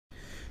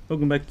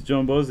Welcome back to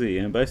John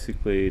Bozzy, and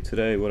basically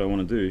today what I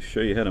want to do is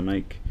show you how to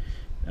make,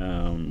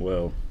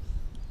 well,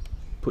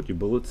 put your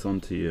bullets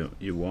onto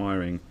your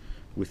wiring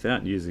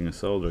without using a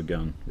solder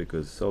gun,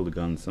 because solder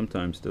gun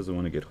sometimes doesn't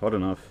want to get hot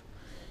enough.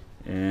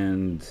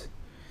 And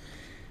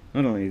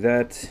not only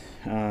that,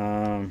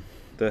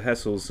 the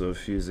hassles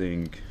of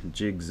using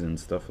jigs and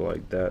stuff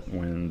like that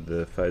when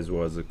the phase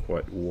wires are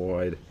quite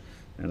wide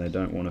and they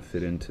don't want to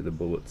fit into the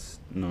bullets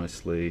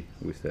nicely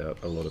without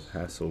a lot of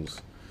hassles.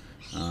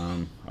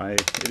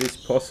 It is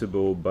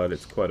possible, but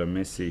it's quite a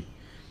messy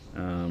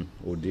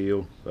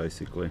ordeal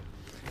basically.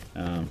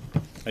 I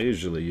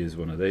usually use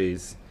one of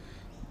these,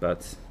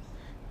 but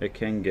it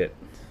can get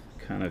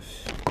kind of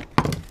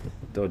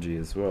dodgy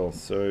as well.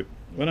 So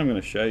what I'm going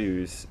to show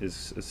you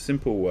is a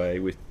simple way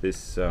with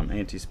this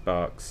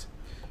anti-sparks,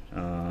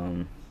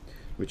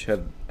 which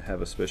have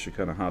a special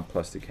kind of hard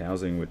plastic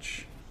housing,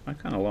 which I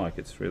kind of like.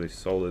 It's really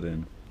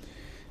solid,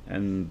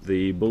 and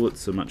the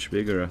bullets are much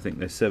bigger. I think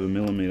they're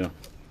 7mm.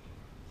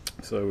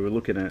 So we're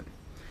looking at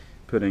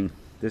putting,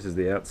 this is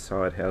the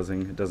outside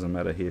housing. It doesn't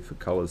matter here for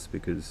colors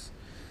because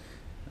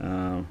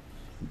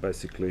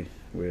basically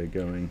we're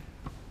going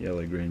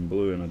yellow, green,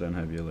 blue, and I don't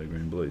have yellow,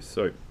 green, blue.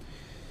 So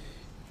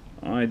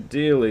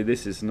ideally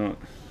this is not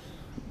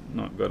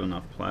got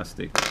enough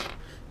plastic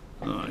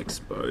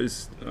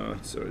exposed,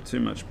 sorry,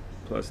 too much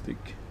plastic.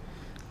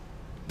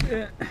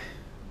 Yeah.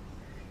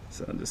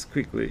 So I'll just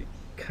quickly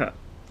cut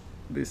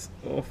this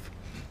off.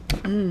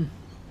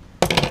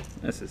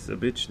 This is a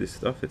bitch, this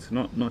stuff. It's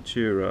not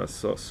your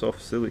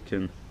soft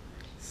silicon.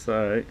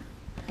 So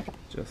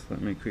just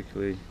let me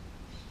quickly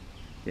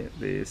get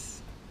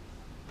this.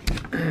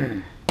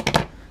 Hey,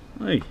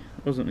 I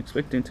wasn't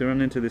expecting to run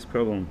into this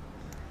problem.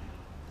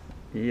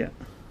 Yeah,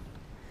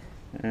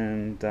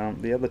 and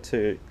the other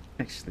two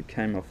actually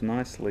came off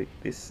nicely.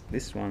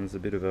 This one's a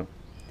bit of a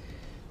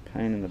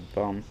pain in the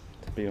bum,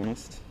 to be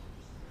honest.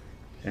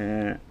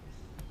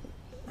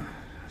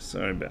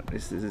 Sorry about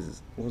this.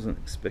 Wasn't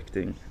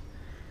expecting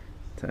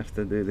to have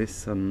to do this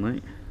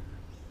suddenly,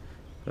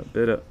 but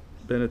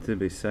better to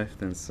be safe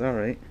than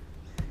sorry.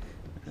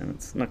 And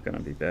it's not going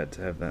to be bad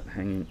to have that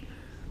hanging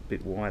a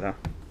bit wider.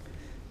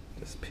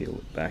 Just peel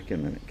it back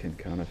and then it can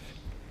kind of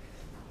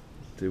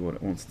do what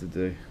it wants to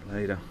do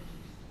later.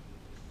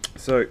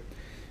 So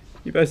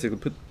you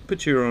basically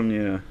put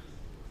your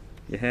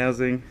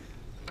housing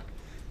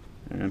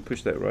and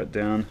push that right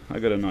down. I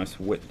got a nice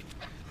wet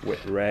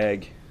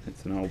rag.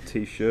 It's an old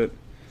t-shirt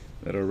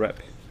that I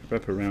wrap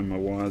around my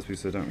wires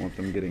because I don't want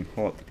them getting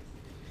hot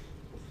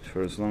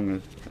for as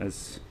long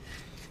as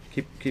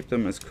keep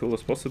them as cool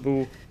as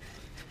possible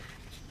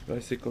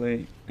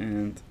basically.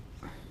 And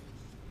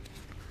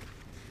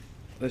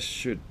this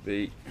should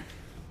be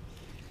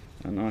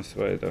a nice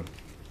way to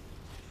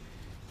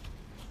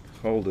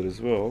hold it as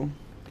well.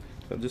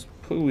 So just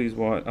pull these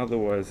other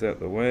wires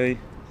out the way.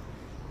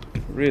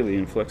 Really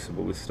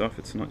inflexible, this stuff.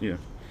 It's not your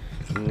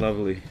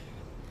lovely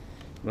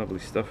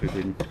stuff we've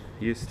been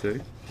used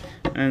to.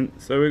 And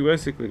so we're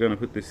basically going to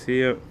put this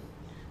here.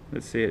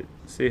 Let's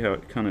see how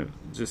it kind of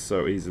just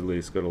so easily,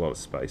 it's got a lot of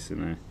space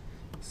in there,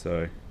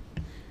 so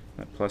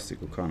that plastic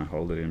will kind of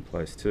hold it in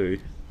place too,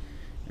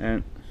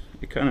 and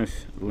it kind of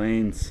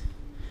leans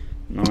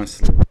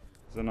nicely.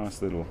 It's a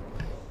nice little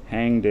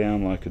hang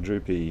down like a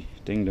droopy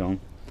ding dong.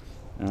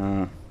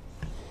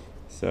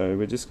 So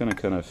we're just going to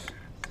kind of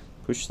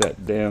push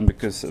that down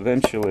because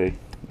eventually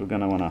we're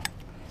going to want to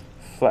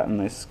flatten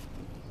this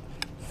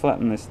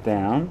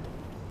down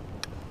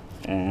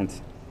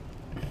and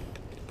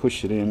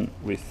push it in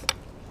with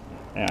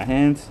our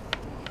hands.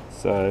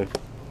 So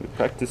we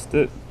practiced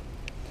it,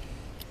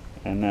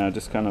 and now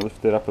just kind of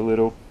lift it up a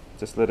little,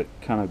 just let it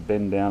kind of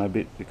bend down a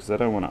bit because I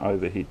don't want to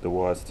overheat the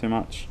wires too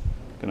much.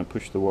 I'm going to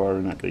push the wire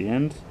in at the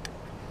end,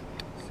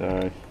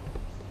 so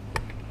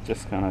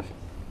just kind of,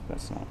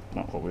 that's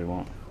not what we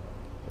want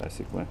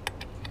basically.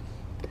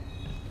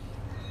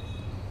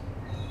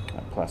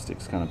 That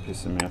plastic's kind of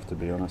pissing me off, to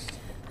be honest.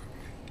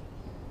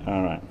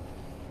 Alright,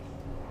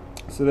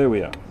 so there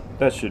we are.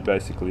 That should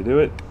basically do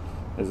it.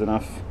 There's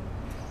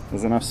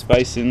enough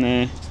space in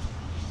there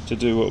to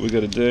do what we've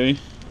got to do,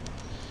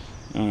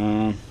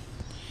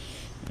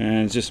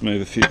 and just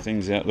move a few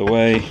things out the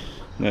way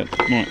that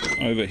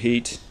might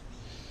overheat,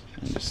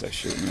 and just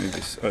actually move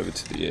this over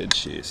to the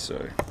edge here,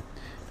 so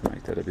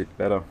make that a bit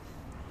better.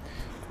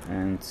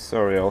 And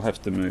sorry, I'll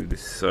have to move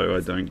this so I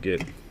don't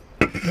get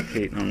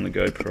heat on the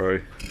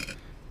GoPro.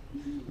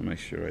 I'll make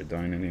sure I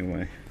don't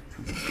anyway.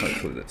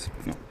 Hopefully that's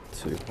not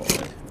too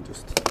high. I'll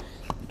just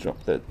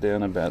drop that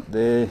down about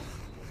there.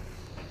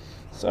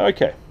 So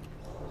okay,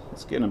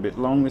 it's getting a bit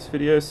long, this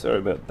video, sorry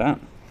about that,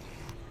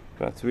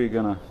 but we're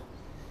gonna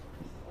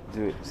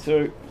do it.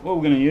 So what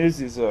we're gonna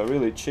use is a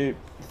really cheap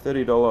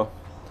 $30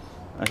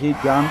 heat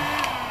gun,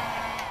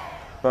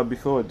 but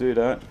before I do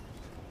that,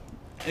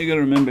 you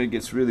gotta remember it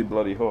gets really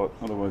bloody hot,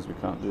 otherwise we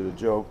can't do the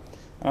job.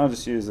 I'll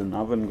just use an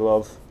oven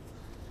glove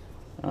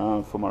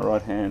for my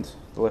right hand.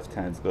 The left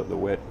hand's got the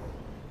wet,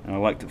 and I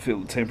like to feel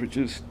the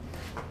temperatures.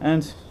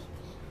 And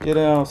get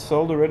our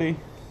solder ready.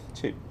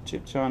 Cheap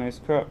Chinese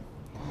crap.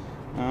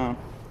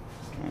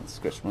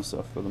 scratch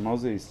myself for the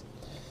mozzies.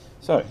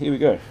 So here we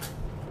go.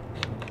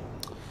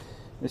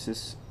 This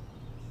is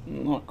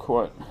not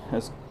quite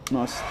as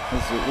nice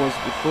as it was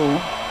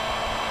before.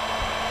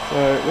 So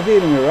we're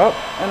heating her up,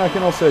 and I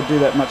can also do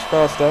that much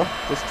faster.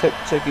 Just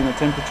checking the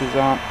temperatures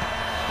aren't.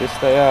 Yes,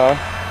 they are.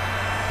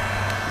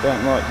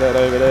 Don't like that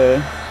over there.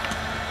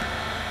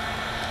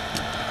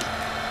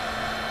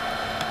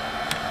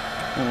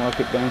 Don't like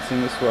it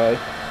bouncing this way.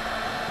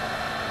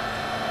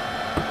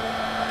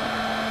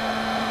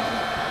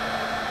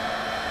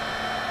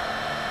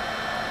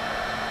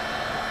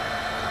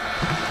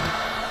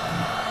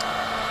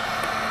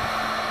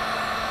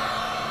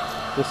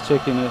 Just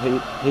checking the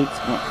heat's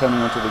not coming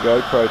onto the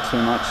GoPro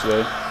too much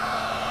there.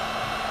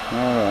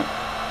 Alright,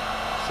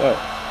 so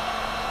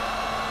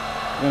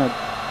I'm going to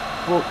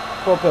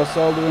pop our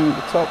soldering at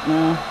the top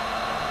now.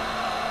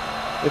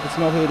 If it's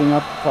not heating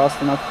up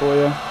fast enough for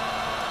you,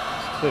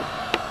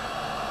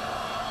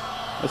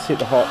 let's hit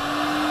the hot.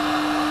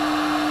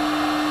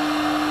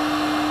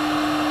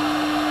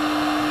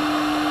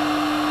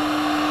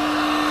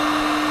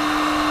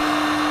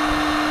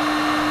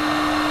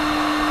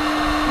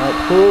 It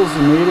cools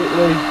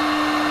immediately.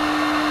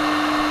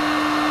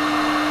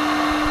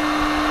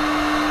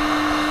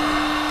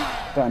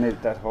 Don't need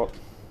it that hot.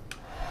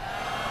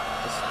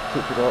 Just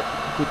keep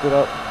it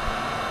up.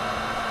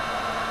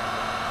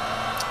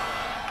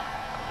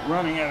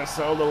 Running out of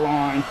solder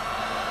line.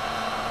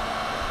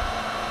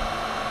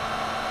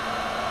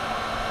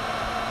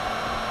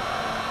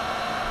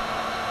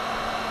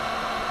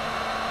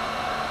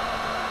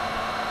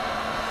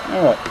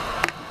 Alright,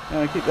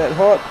 now keep that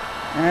hot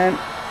and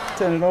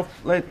turn it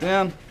off, lay it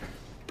down,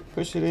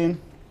 push it in,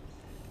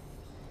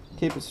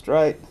 keep it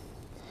straight.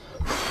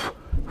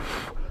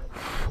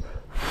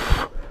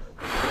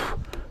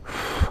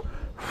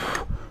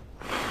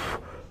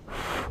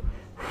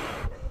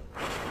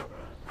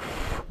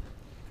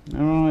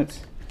 Alright,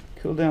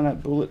 cool down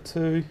that bullet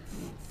too,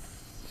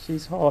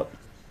 she's hot.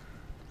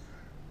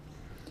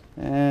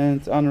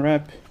 And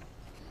unwrap,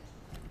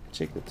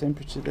 check the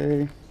temperature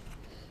there,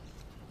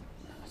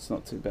 it's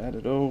not too bad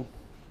at all.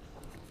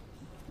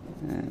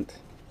 And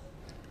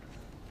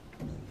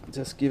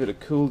just give it a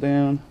cool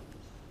down.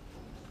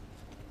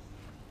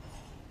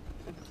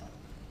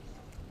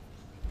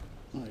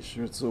 Make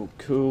sure it's all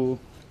cool.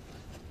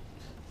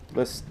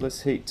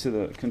 Less heat to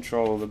the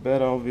controller the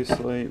better,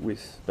 obviously.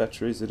 With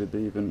batteries it'd be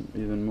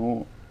even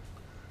more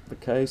the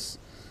case.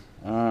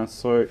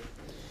 So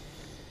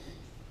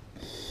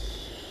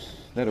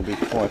that'll be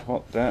quite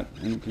hot, that,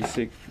 and you can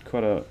see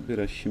quite a bit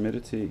of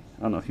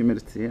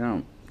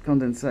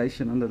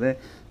condensation under there,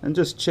 and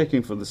just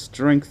checking for the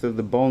strength of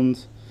the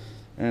bond,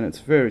 and it's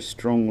very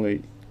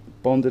strongly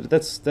bonded.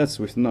 That's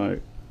with no,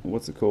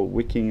 what's it called,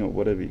 wicking or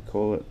whatever you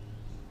call it,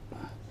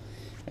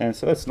 and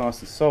so that's nice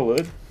and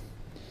solid.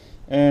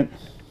 And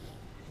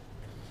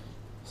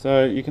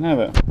so you can have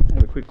a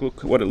quick look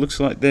at what it looks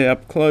like there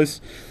up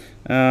close.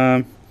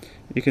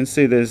 You can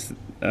see there's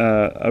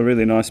a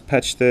really nice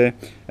patch there,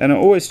 and I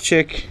always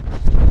check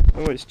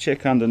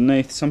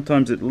underneath.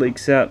 Sometimes it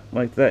leaks out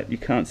like that, you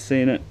can't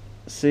see it.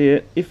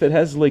 If it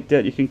has leaked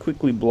out, you can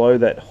quickly blow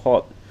that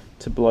hot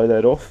to blow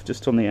that off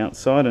just on the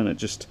outside, and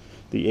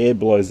the air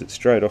blows it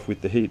straight off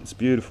with the heat. It's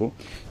beautiful.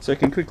 So I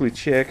can quickly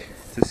check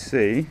to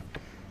see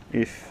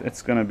if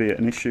it's going to be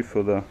an issue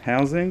for the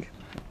housing,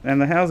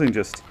 and the housing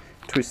just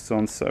twists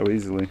on so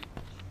easily,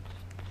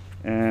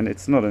 and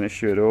it's not an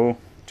issue at all.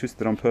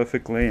 Twisted on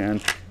perfectly,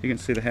 and you can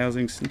see the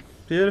housing's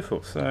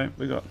beautiful. So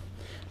we got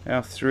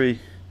our three.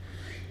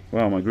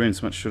 Wow, my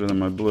green's much shorter than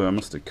my blue. I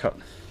must have cut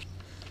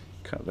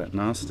that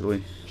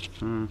nastily.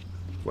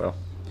 Well,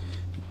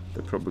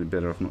 they're probably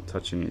better off not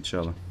touching each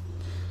other.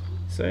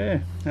 So yeah,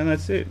 and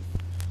that's it.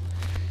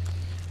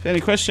 If any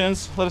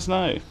questions, let us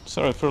know.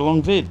 Sorry for a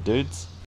long vid, dudes.